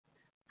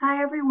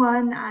Hi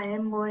everyone, I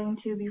am going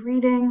to be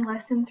reading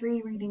Lesson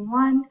 3, Reading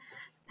 1.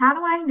 How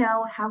do I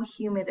know how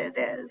humid it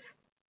is?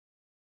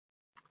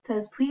 It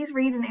says, please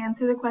read and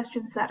answer the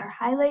questions that are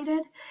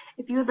highlighted.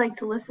 If you would like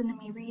to listen to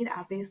me read,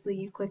 obviously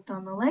you clicked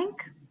on the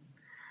link.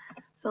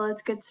 So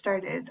let's get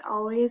started.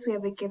 Always, we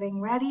have a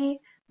getting ready.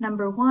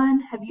 Number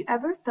 1, have you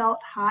ever felt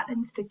hot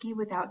and sticky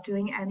without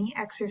doing any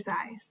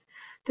exercise?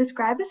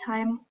 Describe a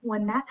time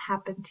when that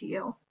happened to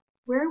you.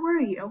 Where were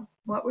you?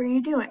 What were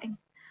you doing?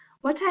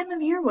 What time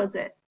of year was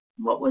it?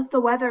 What was the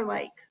weather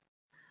like?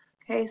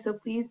 Okay, so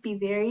please be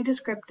very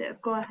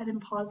descriptive. Go ahead and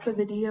pause the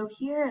video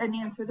here and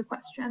answer the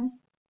question.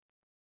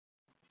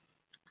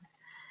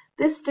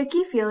 This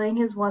sticky feeling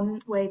is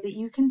one way that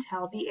you can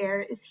tell the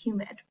air is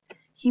humid.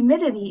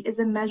 Humidity is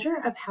a measure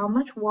of how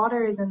much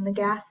water is in the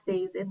gas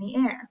phase in the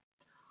air.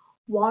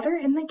 Water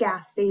in the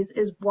gas phase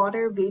is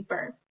water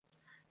vapor.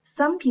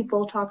 Some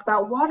people talk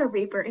about water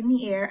vapor in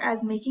the air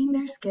as making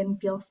their skin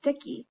feel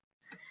sticky.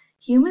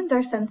 Humans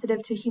are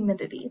sensitive to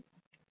humidity.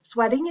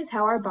 Sweating is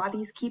how our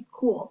bodies keep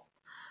cool.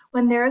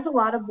 When there is a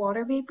lot of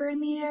water vapor in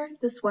the air,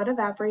 the sweat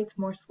evaporates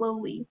more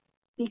slowly.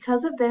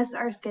 Because of this,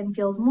 our skin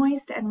feels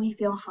moist and we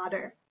feel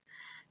hotter.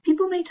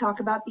 People may talk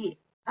about the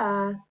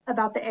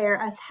air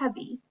as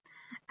heavy.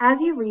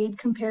 As you read,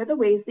 compare the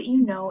ways that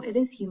you know it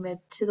is humid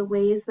to the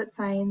ways that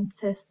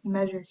scientists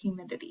measure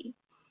humidity.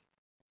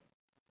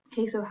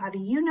 Okay, so how do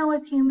you know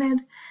it's humid?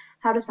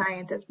 How do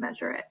scientists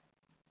measure it?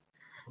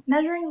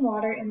 Measuring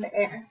water in the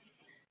air.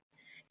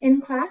 In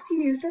class,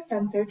 you used a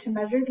sensor to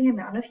measure the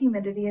amount of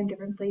humidity in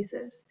different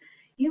places.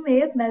 You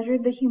may have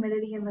measured the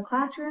humidity in the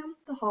classroom,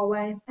 the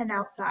hallway, and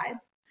outside.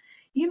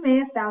 You may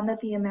have found that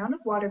the amount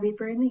of water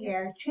vapor in the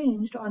air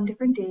changed on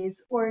different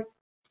days or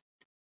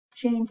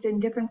changed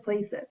in different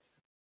places.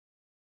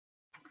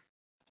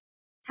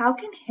 How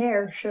can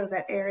hair show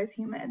that air is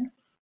humid?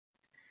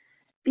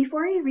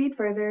 Before you read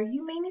further,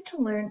 you may need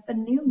to learn a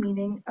new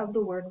meaning of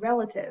the word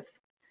relative.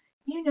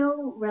 You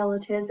know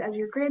relatives as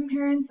your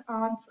grandparents,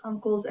 aunts,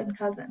 uncles, and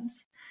cousins.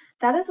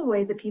 That is a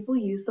way that people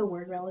use the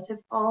word relative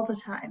all the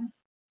time.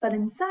 But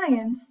in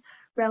science,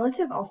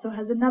 relative also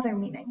has another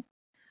meaning.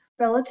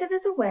 Relative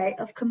is a way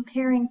of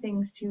comparing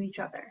things to each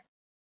other.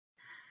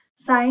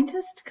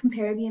 Scientists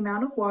compare the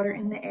amount of water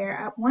in the air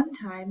at one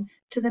time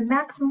to the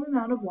maximum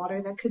amount of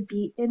water that could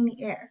be in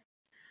the air.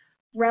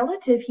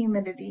 Relative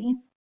humidity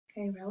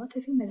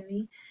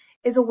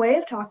is a way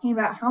of talking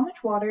about how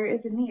much water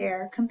is in the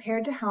air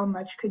compared to how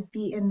much could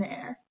be in the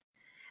air.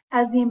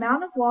 As the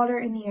amount of water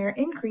in the air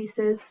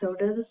increases, so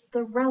does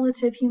the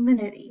relative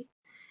humidity.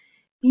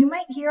 You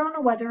might hear on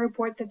a weather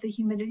report that the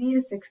humidity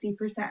is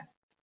 60%.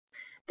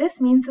 This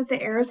means that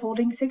the air is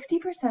holding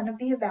 60% of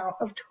the amount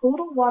of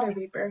total water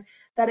vapor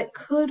that it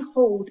could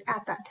hold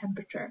at that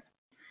temperature.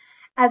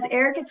 As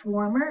air gets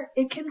warmer,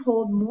 it can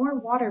hold more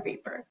water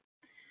vapor.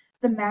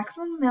 The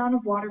maximum amount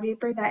of water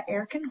vapor that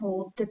air can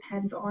hold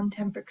depends on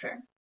temperature.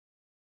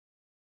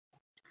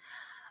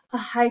 A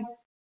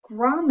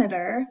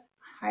hygrometer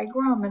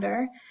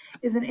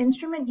is an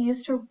instrument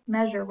used to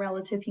measure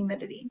relative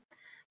humidity.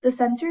 The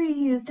sensor you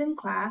used in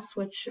class,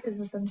 which is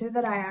the sensor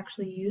that I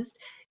actually used,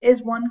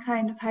 is one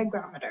kind of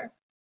hygrometer.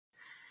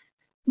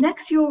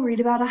 Next, you will read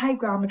about a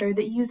hygrometer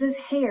that uses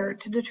hair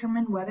to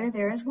determine whether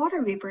there is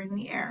water vapor in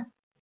the air.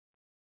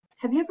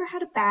 Have you ever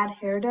had a bad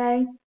hair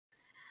day?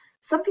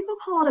 Some people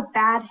call it a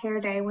bad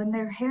hair day when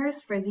their hair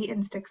is frizzy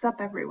and sticks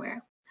up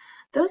everywhere.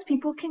 Those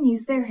people can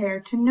use their hair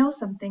to know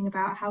something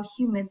about how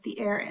humid the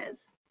air is.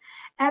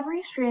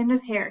 Every strand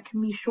of hair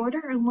can be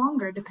shorter or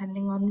longer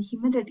depending on the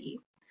humidity.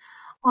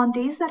 On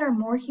days that are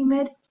more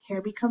humid,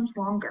 hair becomes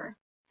longer.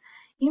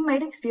 You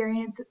might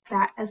experience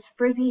that as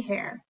frizzy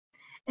hair.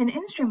 An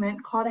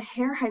instrument called a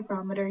hair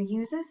hygrometer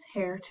uses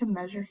hair to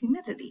measure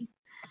humidity.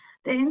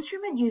 The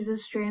instrument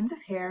uses strands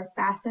of hair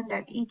fastened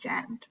at each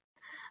end.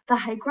 The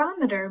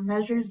hygrometer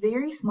measures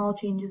very small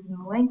changes in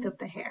the length of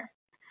the hair.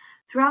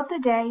 Throughout the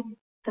day,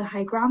 the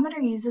hygrometer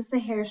uses the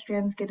hair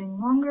strands getting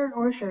longer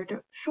or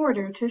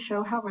shorter to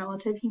show how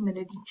relative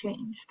humidity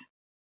changed.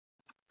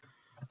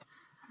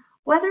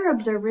 Weather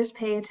observers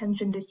pay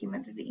attention to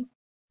humidity.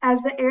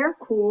 As the air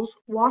cools,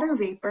 water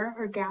vapor,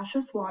 or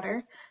gaseous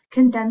water,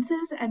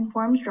 condenses and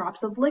forms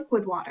drops of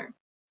liquid water.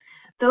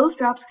 Those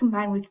drops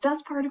combine with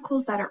dust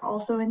particles that are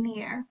also in the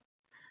air.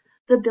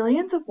 The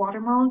billions of water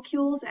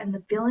molecules and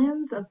the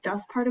billions of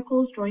dust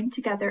particles join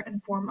together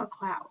and form a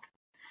cloud.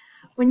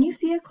 When you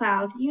see a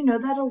cloud, you know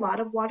that a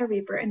lot of water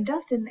vapor and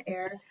dust in the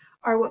air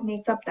are what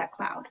makes up that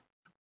cloud.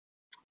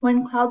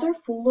 When clouds are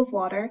full of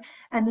water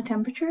and the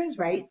temperature is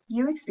right,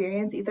 you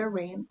experience either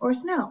rain or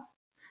snow.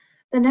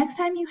 The next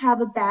time you have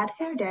a bad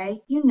hair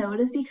day, you know it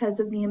is because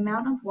of the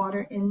amount of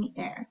water in the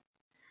air.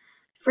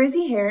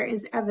 Frizzy hair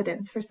is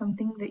evidence for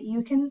something that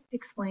you can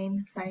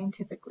explain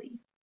scientifically.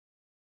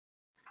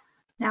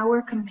 Now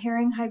we're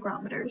comparing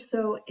hygrometers.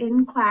 So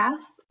in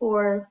class,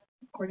 or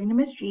according to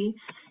Ms. G,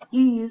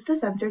 you used a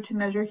sensor to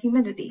measure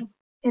humidity.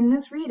 In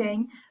this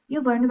reading,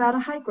 you learned about a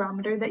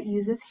hygrometer that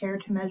uses hair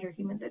to measure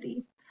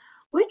humidity.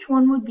 Which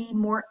one would be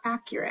more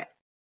accurate?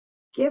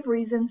 Give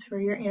reasons for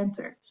your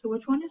answer. So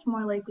which one is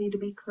more likely to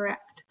be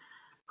correct?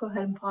 Go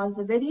ahead and pause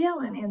the video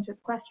and answer the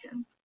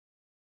questions.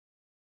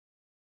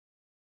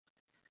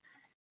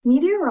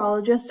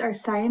 Meteorologists are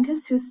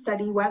scientists who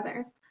study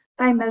weather.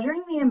 By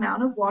measuring the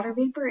amount of water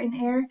vapor in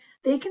air,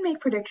 they can make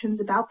predictions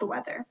about the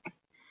weather.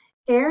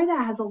 Air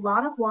that has a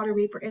lot of water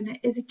vapor in it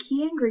is a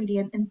key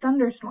ingredient in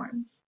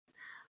thunderstorms.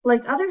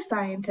 Like other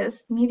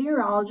scientists,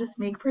 meteorologists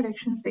make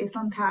predictions based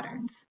on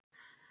patterns.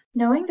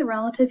 Knowing the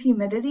relative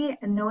humidity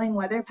and knowing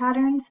weather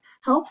patterns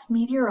helps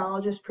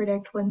meteorologists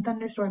predict when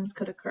thunderstorms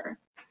could occur.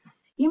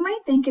 You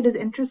might think it is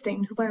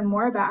interesting to learn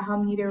more about how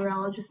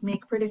meteorologists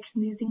make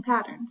predictions using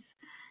patterns.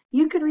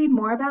 You could read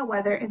more about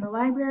weather in the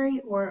library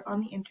or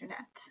on the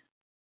internet.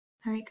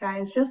 Alright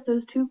guys, just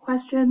those 2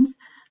 questions.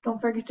 Don't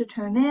forget to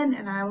turn in,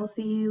 and I will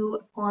see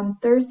you on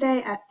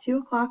Thursday at 2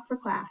 o'clock for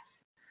class.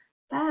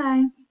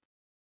 Bye!